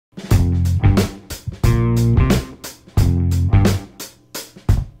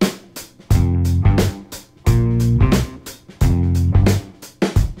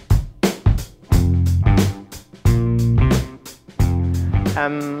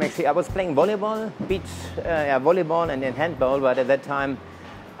Actually, I was playing volleyball, beach volleyball and then handball, but at that time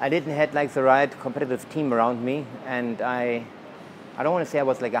I didn't have like the right competitive team around me, and I don't want to say I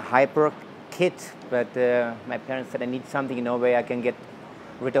was like a hyper kid, but my parents said I need something, you know, where I can get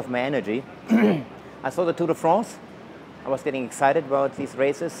rid of my energy. I saw the Tour de France. I was getting excited about these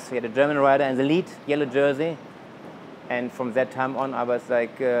races. We had a German rider in the lead, yellow jersey, and from that time on I was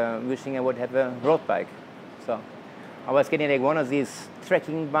like wishing I would have a road bike. So I was getting like one of these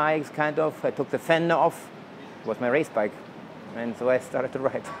trekking bikes, kind of. I took the fender off. It was my race bike, and so I started to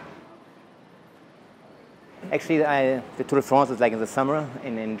ride. Actually, the Tour de France is like in the summer,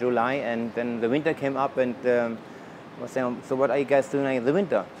 in July, and then the winter came up, and I was saying, so what are you guys doing in the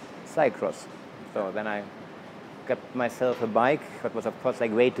winter? Cyclocross. So then I got myself a bike, but was of course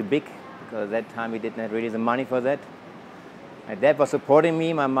like way too big, because at that time we didn't have really the money for that. My dad was supporting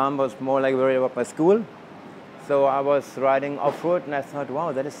me. My mom was more like worried about my school. So I was riding off-road, and I thought,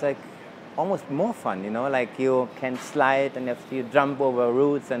 wow, that is like almost more fun, you know, like you can slide and you jump over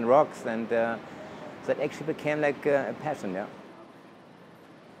roots and rocks, and so it actually became like a passion, yeah.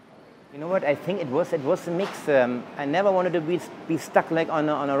 You know what, I think it was a mix. I never wanted to be stuck like on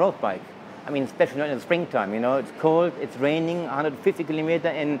a road bike. I mean, especially not in the springtime, you know, it's cold, it's raining, 150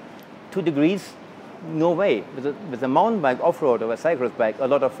 kilometers in 2 degrees, no way. With a mountain bike, off-road, or a cyclocross bike, a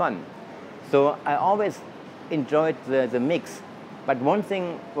lot of fun. So I always enjoyed the mix, but one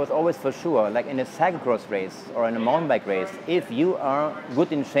thing was always for sure, like in a cyclocross race or in a mountain bike race, if you are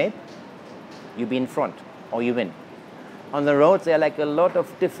good in shape, you be in front or you win. On the roads, there are like a lot of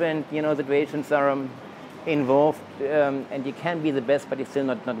different, you know, situations are involved, and you can be the best, but you're still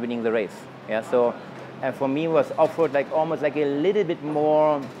not winning the race. Yeah, so for me, it was off-road like almost like a little bit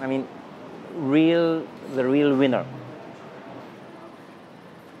more, I mean, the real winner.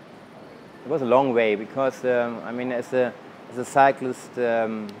 It was a long way because, I mean, as a cyclist,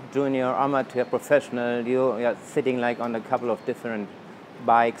 junior, amateur, professional, you're sitting like on a couple of different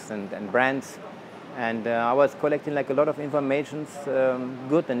bikes and brands. And I was collecting like a lot of information,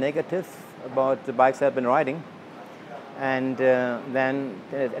 good and negative, about the bikes I've been riding. And then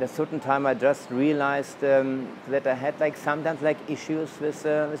at a certain time I just realized that I had like sometimes like issues with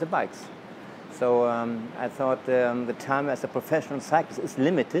the bikes. So I thought the time as a professional cyclist is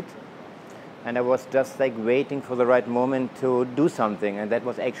limited, and I was just like waiting for the right moment to do something, and that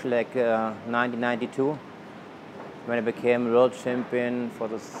was actually like 1992 when I became world champion for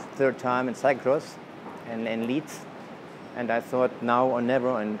the 3rd time in cyclocross and in Leeds. And I thought now or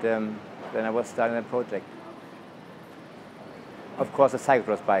never, and then I was starting that project. Of course, a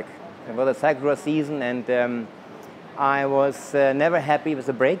cyclocross bike. It was a cyclocross season, and I was never happy with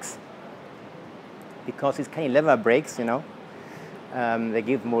the brakes, because these kind of lever brakes, you know, they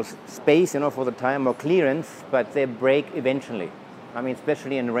give more space, you know, for the tire, more clearance, but they break eventually. I mean,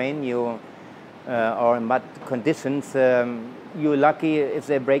 especially in rain, or in mud conditions, you're lucky if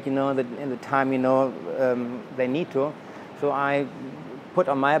they break, you know, in the time, you know, they need to. So I put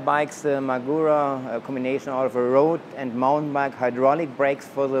on my bikes Magura, a combination out of a road and mountain bike hydraulic brakes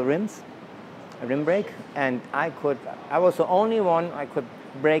for the rims, a rim brake, and I was the only one I could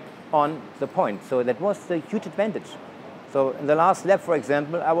brake on the point. So that was the huge advantage. So in the last lap, for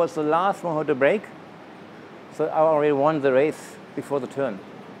example, I was the last one who had to brake, so I already won the race before the turn.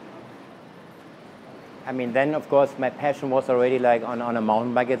 I mean, then of course my passion was already like on a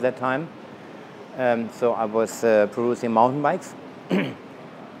mountain bike at that time. So I was producing mountain bikes,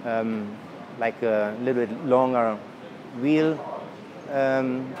 like a little bit longer wheel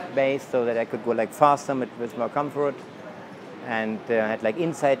base, so that I could go like faster with more comfort, and had like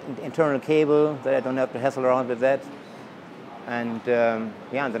internal cable that I don't have to hassle around with that. And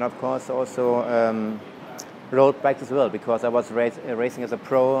yeah, and then of course also road bikes as well, because I was racing as a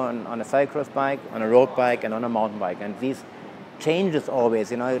pro on a cyclocross bike, on a road bike, and on a mountain bike. And these changes always,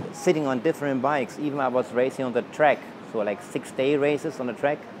 you know, sitting on different bikes. Even I was racing on the track, so like 6-day races on the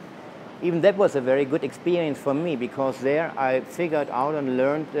track. Even that was a very good experience for me, because there I figured out and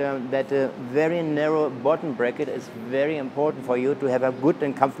learned that a very narrow bottom bracket is very important for you to have a good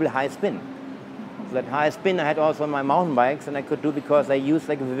and comfortable high spin. So that high spin I had also on my mountain bikes, and I could do because I used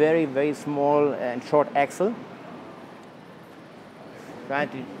like a very, very small and short axle.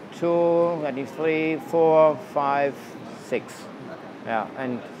 22, 23, 4, 5, 6. Yeah,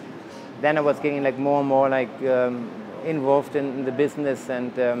 and then I was getting like more and more like involved in the business,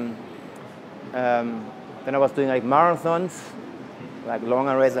 and then I was doing like marathons, like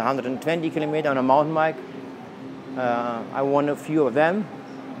longer races, 120 kilometers on a mountain bike. I won a few of them.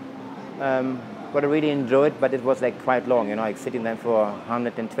 What I really enjoyed, but it was like quite long, you know, like sitting there for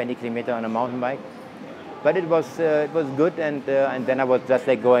 120 kilometers on a mountain bike. But it was good, and then I was just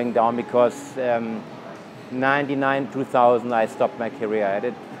like going down because 99, 2000 I stopped my career. I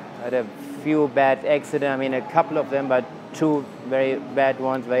had a few bad accidents. I mean, a couple of them, but 2 very bad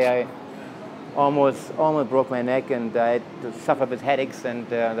ones where I almost broke my neck, and I had to suffer with headaches, and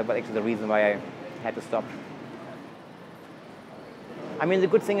that was actually the reason why I had to stop. I mean, the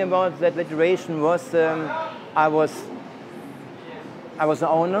good thing about that federation was I was the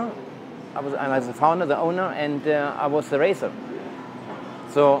owner. I was the founder, the owner, and I was the racer.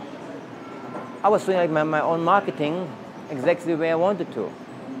 So I was doing like my own marketing exactly the way I wanted to.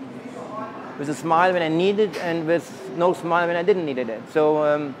 With a smile when I needed, and with no smile when I didn't need it.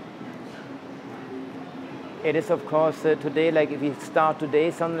 So it is, of course, today, like if you start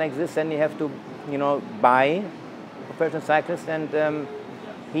today something like this, then you have to, you know, buy a professional cyclist, and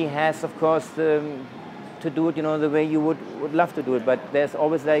he has, of course, to do it, you know, the way you would love to do it. But there's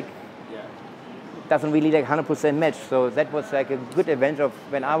always like, doesn't really like 100% match. So that was like a good adventure of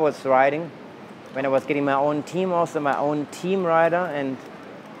when I was riding, when I was getting my own team, also my own team rider, and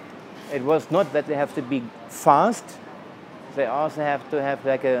it was not that they have to be fast. They also have to have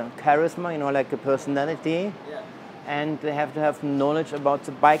like a charisma, you know, like a personality, and they have to have knowledge about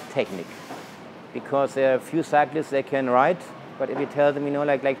the bike technique, because there are a few cyclists they can ride, but if you tell them, you know,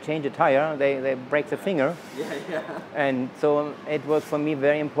 like change a tire, they break the finger. And so it was for me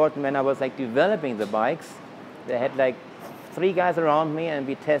very important when I was like developing the bikes. They had like 3 guys around me, and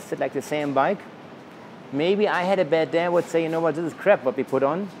we tested like the same bike. Maybe I had a bad day, I would say, you know what, this is crap what we put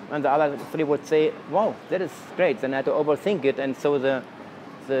on. And the other 3 would say, wow, that is great. Then I had to overthink it. And so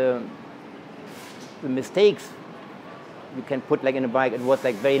the mistakes you can put like in a bike, it was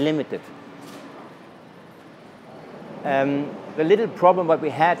like very limited. The little problem what we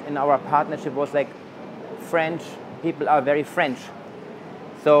had in our partnership was like French people are very French.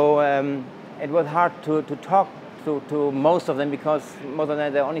 So it was hard to talk to most of them, because most of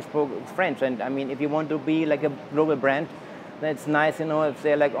them, they only spoke French. And I mean, if you want to be like a global brand, then it's nice, you know, if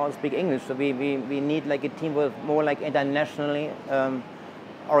they like all speak English. So we need like a team with more like internationally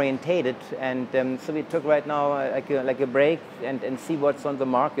orientated. And so we took right now like a break and see what's on the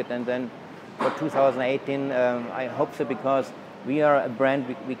market. And then for 2018, I hope so, because we are a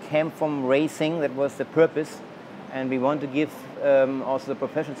brand, we came from racing, that was the purpose. And we want to give also the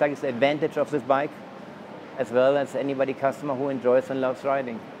professional cyclists the advantage of this bike, as well as anybody customer who enjoys and loves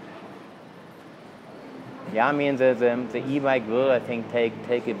riding. Yeah, I mean the e-bike will, I think,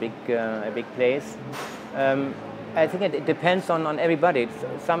 take a big place. I think it depends on everybody.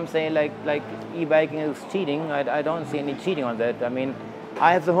 Some say like e-biking is cheating. I don't see any cheating on that. I mean,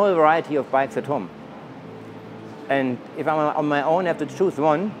 I have the whole variety of bikes at home, and if I'm on my own, I have to choose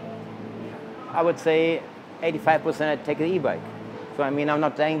one. I would say 85% I take an e-bike. So I mean, I'm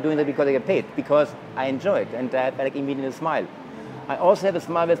not doing that because I get paid, because I enjoy it, and I have like immediate smile. I also have a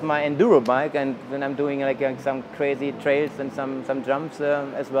smile with my enduro bike, and when I'm doing like some crazy trails and some jumps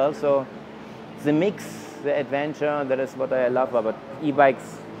as well. So the mix, the adventure, that is what I love about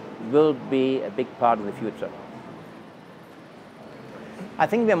e-bikes. Will be a big part of the future. I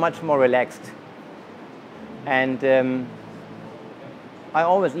think we're much more relaxed, and I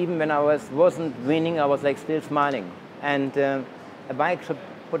always, even when I wasn't winning, I was like still smiling. And a bike should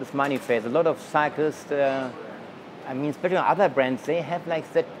put a smiley face. A lot of cyclists, I mean, especially on other brands, they have like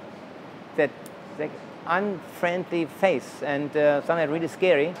that unfriendly face, and something really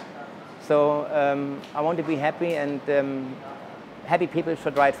scary. So I want to be happy, and happy people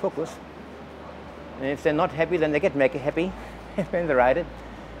should ride Focus. And if they're not happy, then they get make it happy when they ride it.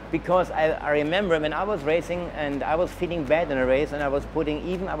 Because I remember when I was racing and I was feeling bad in a race, and I was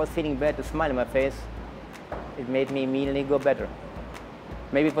feeling bad, to smile on my face, it made me immediately go better.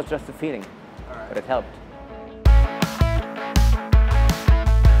 Maybe it was just a feeling, but it helped.